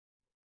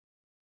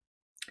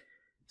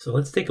So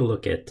let's take a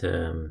look at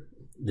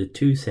the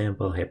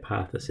two-sample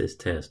hypothesis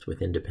test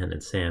with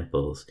independent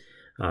samples,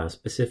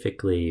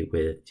 specifically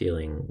with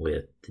dealing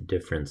with the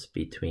difference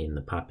between the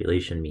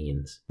population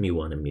means,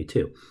 mu1 and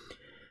mu2.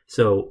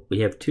 So we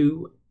have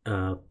two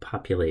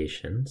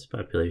populations,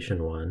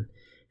 population 1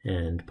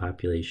 and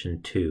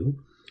population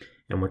 2,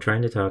 and we're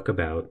trying to talk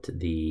about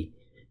the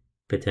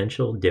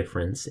potential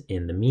difference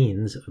in the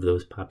means of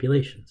those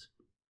populations.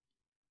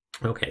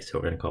 Okay, so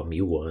we're going to call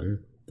mu1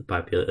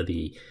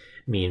 the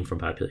mean from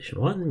population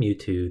 1,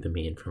 mu2 the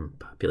mean from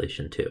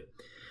population 2.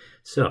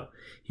 So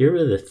here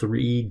are the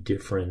three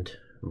different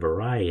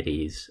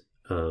varieties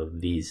of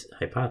these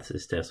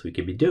hypothesis tests we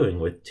could be doing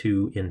with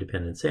two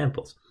independent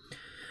samples.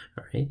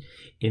 All right.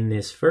 In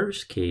this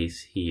first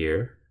case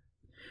here,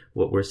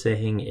 what we're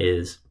saying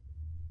is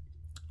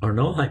our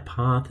null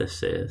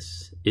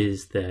hypothesis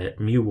is that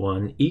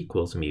mu1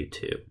 equals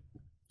mu2,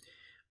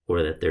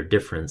 or that their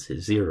difference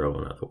is 0,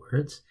 in other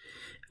words.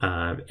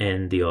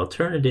 And the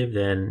alternative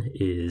then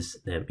is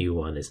that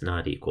mu1 is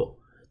not equal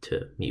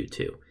to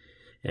mu2.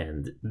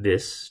 And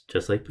this,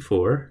 just like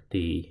before,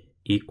 the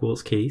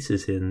equals case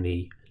is in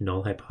the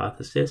null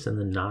hypothesis, and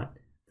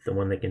the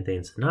one that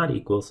contains the not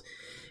equals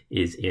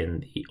is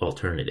in the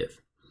alternative.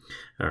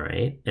 All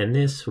right, and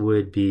this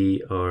would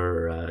be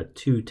our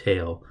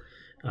two-tail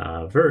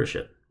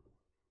version.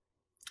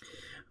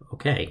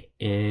 Okay,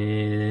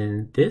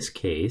 in this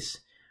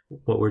case,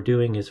 what we're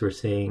doing is we're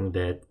saying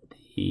that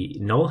the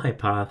null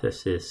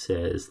hypothesis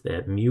says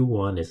that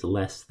mu1 is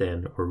less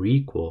than or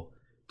equal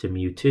to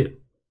mu2.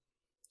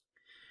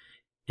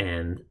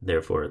 And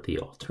therefore, the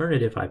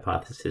alternative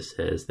hypothesis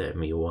says that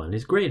mu1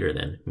 is greater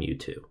than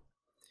mu2.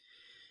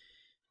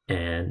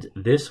 And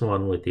this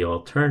one, with the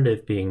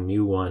alternative being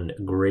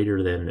mu1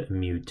 greater than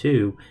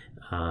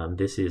mu2,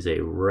 this is a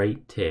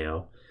right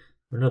tail.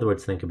 In other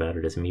words, think about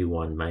it as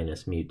mu1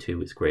 minus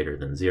mu2 is greater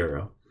than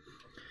 0.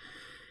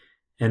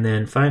 And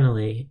then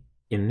finally,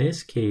 in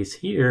this case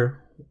here,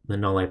 the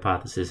null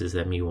hypothesis is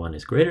that mu1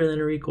 is greater than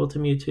or equal to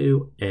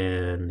mu2,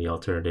 and the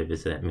alternative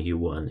is that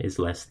mu1 is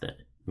less than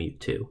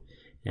mu2.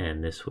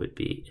 And this would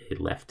be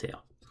a left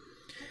tail.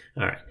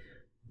 All right.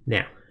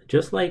 Now,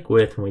 just like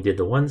with when we did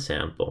the one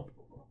sample,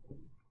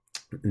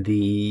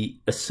 the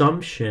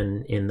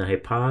assumption in the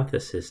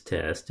hypothesis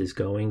test is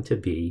going to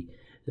be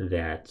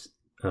that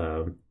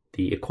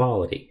the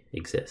equality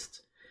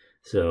exists.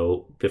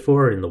 So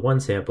before in the one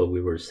sample,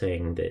 we were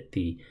saying that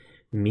the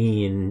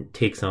mean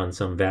takes on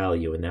some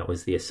value, and that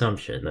was the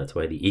assumption. That's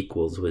why the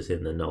equals was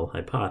in the null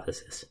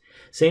hypothesis.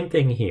 Same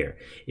thing here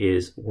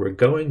is we're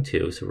going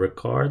to, so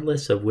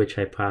regardless of which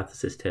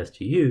hypothesis test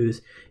you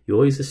use, you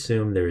always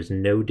assume there is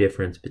no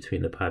difference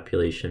between the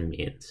population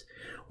means,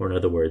 or in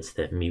other words,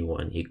 that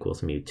mu1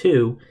 equals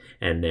mu2,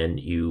 and then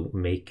you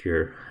make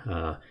your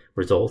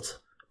results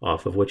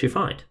off of what you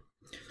find.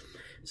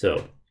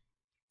 So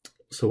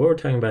what we're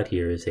talking about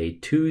here is a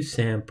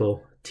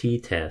two-sample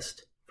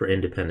t-test for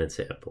independent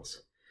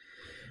samples.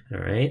 All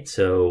right,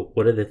 so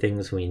what are the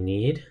things we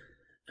need?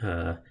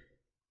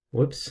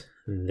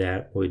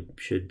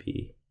 Should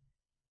be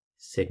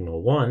sigma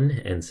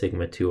 1 and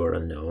sigma 2 are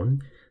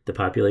unknown. The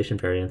population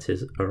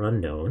variances are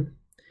unknown,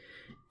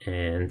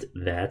 and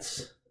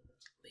that's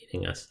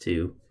leading us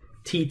to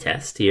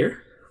t-test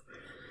here,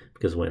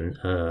 because when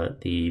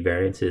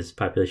the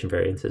population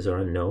variances are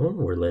unknown,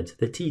 we're led to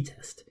the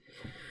t-test.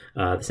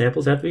 The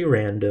samples have to be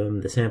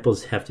random, the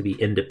samples have to be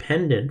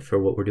independent for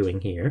what we're doing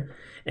here,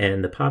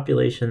 and the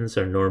populations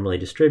are normally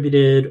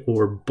distributed,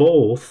 or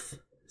both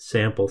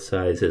sample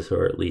sizes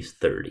are at least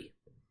 30.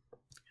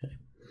 Okay.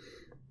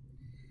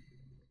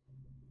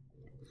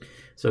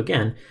 So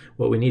again,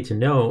 what we need to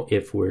know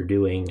if we're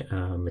doing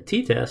a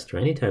t-test, or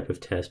any type of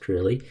test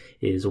really,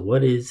 is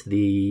what is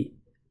the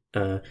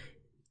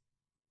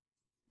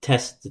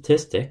test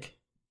statistic.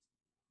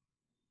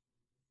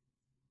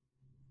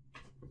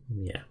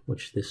 Yeah,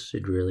 which this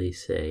should really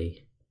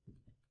say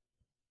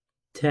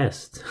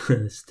test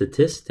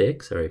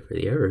statistic. Sorry for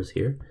the errors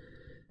here.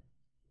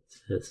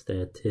 So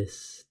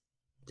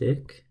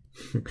statistic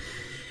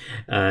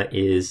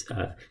is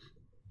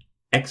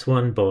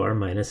x1 bar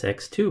minus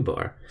x2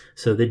 bar.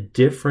 So the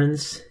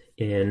difference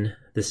in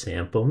the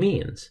sample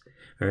means.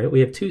 All right, we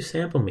have two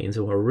sample means,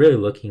 and what we're really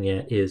looking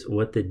at is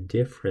what the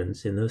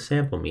difference in those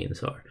sample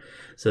means are.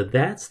 So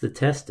that's the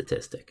test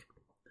statistic.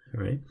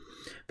 All right,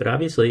 but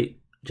obviously,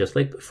 just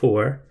like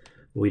before,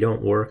 we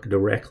don't work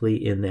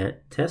directly in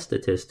that test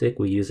statistic.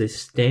 We use a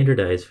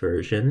standardized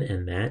version,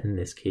 and that in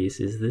this case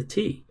is the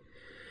t.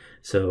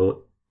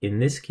 So in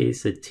this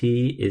case, the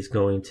t is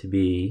going to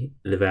be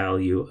the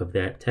value of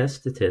that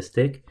test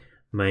statistic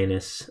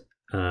minus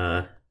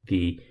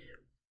the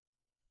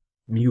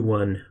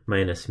mu1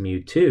 minus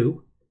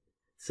mu2,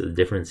 so the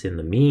difference in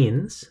the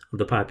means of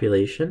the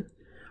population,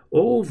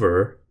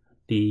 over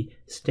the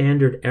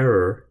standard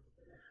error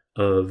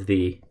of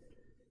the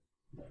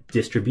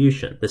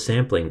distribution, the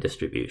sampling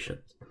distribution.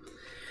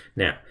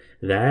 Now,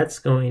 that's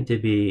going to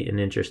be an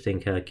interesting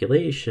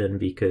calculation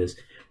because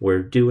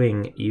we're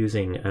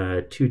using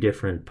two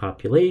different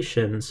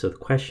populations, so the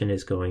question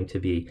is going to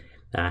be,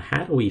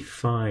 how do we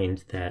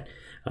find that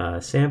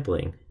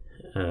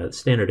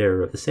standard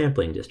error of the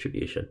sampling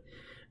distribution?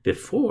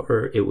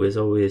 Before, it was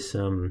always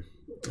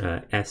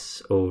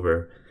s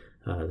over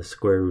the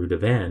square root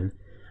of n,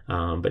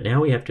 but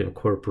now we have to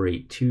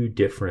incorporate two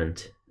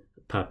different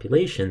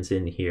populations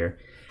in here,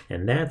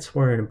 and that's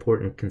where an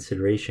important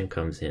consideration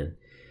comes in.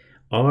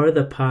 Are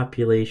the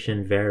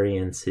population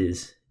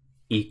variances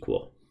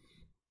equal?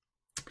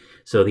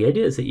 So the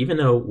idea is that even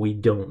though we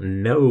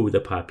don't know the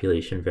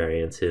population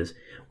variances,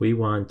 we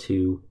want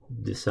to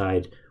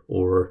decide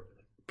or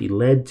be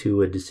led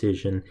to a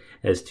decision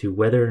as to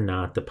whether or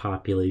not the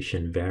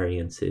population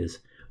variances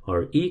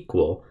are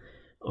equal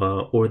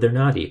or they're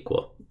not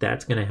equal.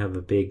 That's going to have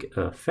a big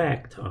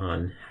effect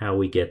on how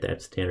we get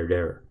that standard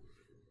error.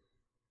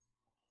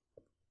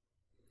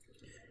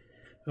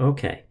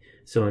 Okay,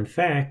 so in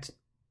fact,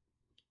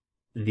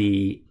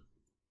 the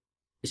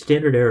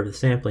standard error of the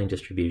sampling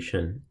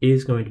distribution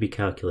is going to be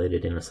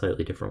calculated in a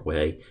slightly different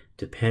way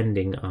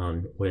depending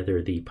on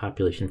whether the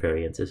population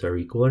variances are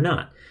equal or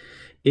not.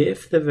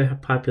 If the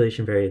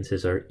population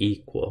variances are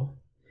equal,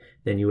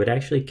 then you would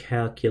actually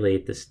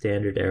calculate the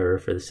standard error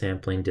for the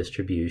sampling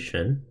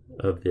distribution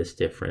of this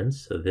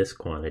difference, so this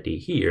quantity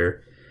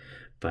here,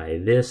 by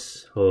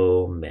this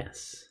whole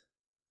mess.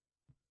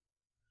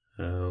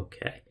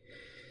 Okay.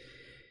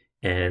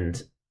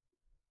 And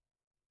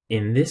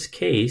in this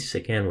case,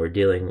 again, we're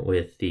dealing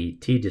with the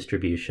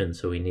t-distribution,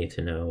 so we need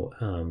to know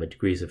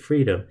degrees of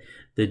freedom.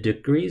 The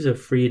degrees of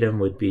freedom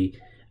would be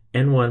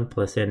n1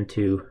 plus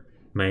n2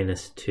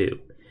 minus 2.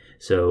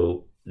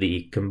 So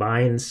the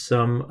combined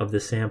sum of the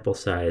sample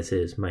size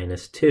is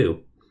minus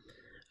 2,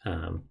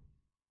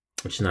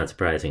 which is not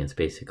surprising. It's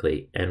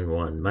basically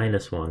n1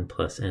 minus 1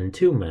 plus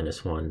n2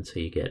 minus 1, so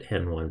you get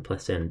n1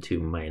 plus n2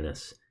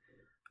 minus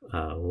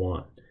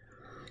 1.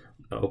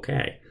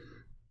 Okay.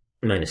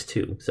 Minus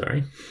 2,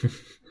 sorry.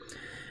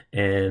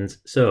 And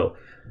so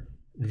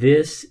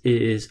this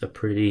is a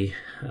pretty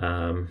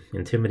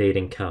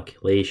intimidating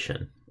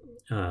calculation.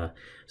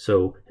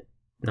 So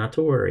not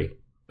to worry,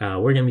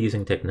 we're going to be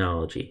using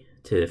technology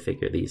to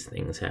figure these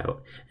things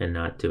out and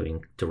not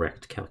doing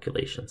direct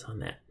calculations on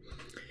that.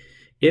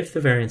 If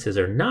the variances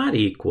are not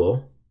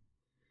equal,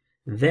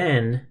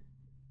 then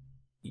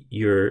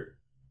your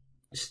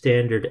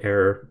standard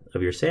error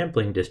of your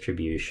sampling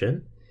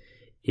distribution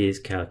is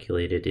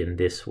calculated in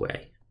this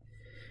way.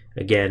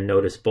 Again,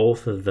 notice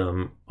both of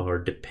them are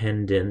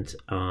dependent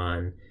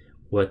on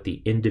what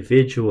the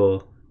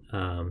individual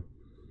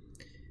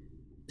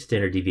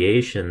standard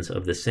deviations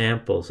of the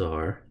samples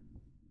are,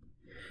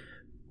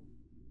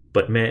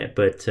 but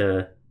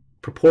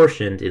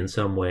proportioned in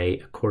some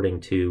way according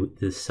to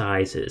the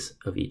sizes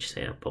of each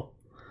sample.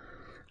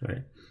 All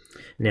right.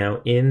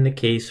 Now, in the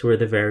case where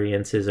the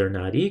variances are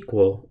not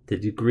equal, the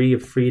degree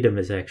of freedom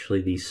is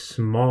actually the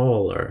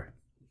smaller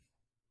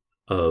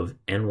of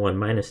n1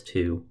 minus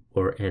 2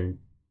 or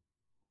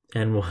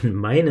n1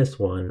 minus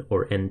 1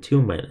 or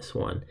n2 minus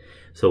 1.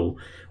 So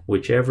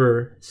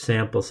whichever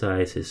sample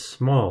size is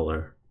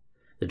smaller,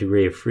 the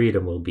degree of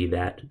freedom will be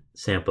that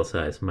sample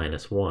size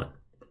minus 1.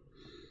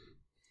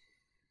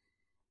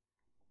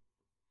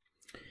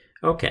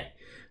 Okay,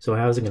 so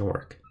how's it going to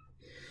work?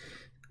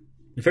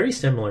 Very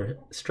similar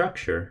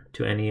structure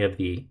to any of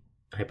the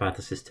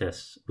hypothesis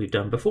tests we've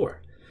done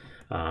before.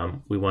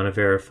 We want to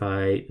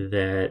verify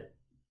that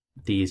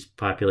these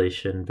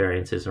population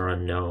variances are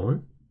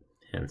unknown,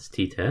 hence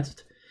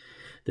t-test.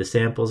 The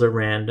samples are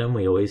random,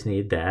 we always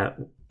need that.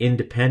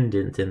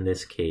 Independent in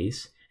this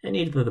case, and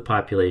either the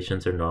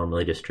populations are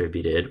normally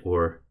distributed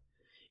or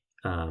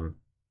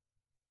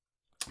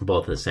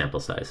both the sample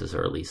sizes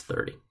are at least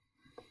 30.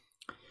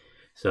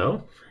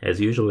 So, as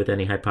usual with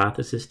any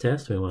hypothesis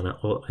test, we want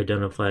to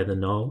identify the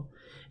null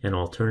and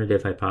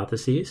alternative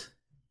hypotheses,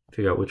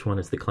 figure out which one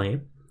is the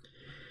claim.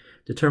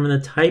 Determine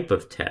the type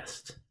of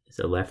test. Is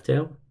it left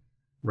tail,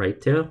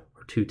 right tail,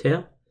 or two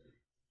tail?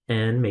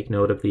 And make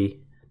note of the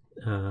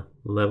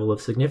level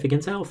of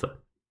significance alpha.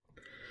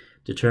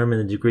 Determine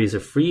the degrees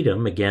of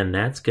freedom. Again,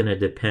 that's going to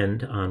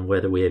depend on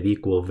whether we have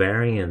equal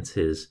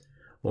variances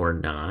or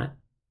not.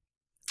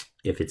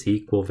 If it's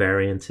equal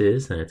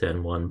variances, then it's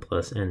n1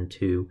 plus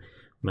n2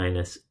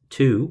 minus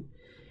 2.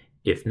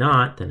 If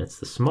not, then it's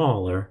the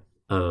smaller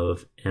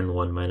of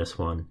n1 minus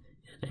 1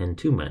 and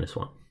n2 minus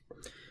 1.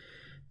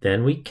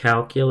 Then we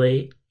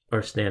calculate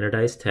our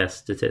standardized test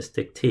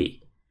statistic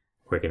t.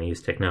 We're going to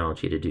use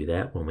technology to do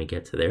that when we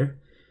get to there.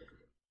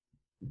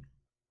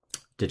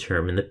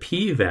 Determine the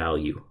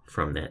p-value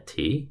from that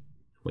t.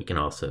 We can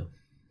also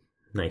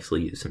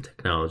nicely use some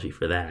technology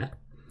for that.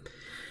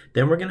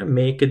 Then we're going to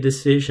make a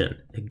decision.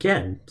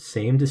 Again,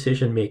 same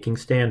decision-making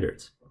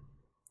standards.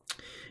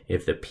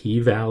 If the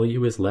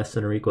p-value is less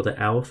than or equal to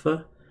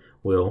alpha,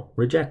 we'll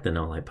reject the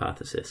null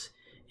hypothesis.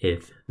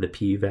 If the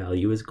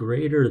p-value is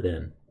greater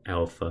than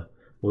alpha,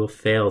 we'll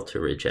fail to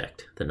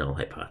reject the null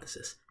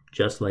hypothesis,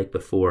 just like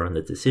before on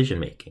the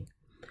decision-making.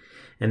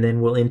 And then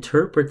we'll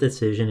interpret the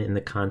decision in the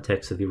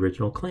context of the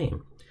original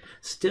claim.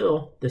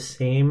 Still the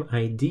same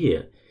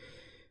idea.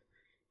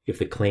 If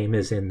the claim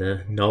is in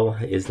the null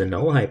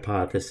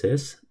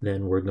hypothesis,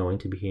 then we're going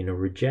to be in a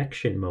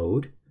rejection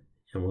mode,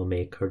 and we'll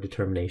make our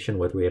determination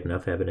whether we have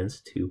enough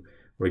evidence to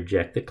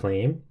reject the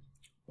claim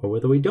or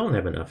whether we don't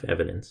have enough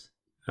evidence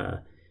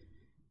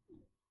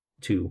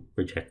to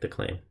reject the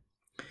claim.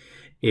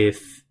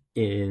 If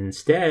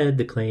instead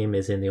the claim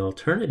is in the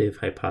alternative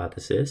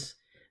hypothesis,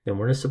 then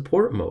we're in a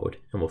support mode,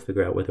 and we'll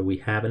figure out whether we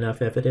have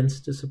enough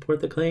evidence to support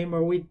the claim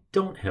or we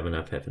don't have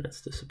enough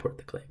evidence to support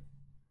the claim.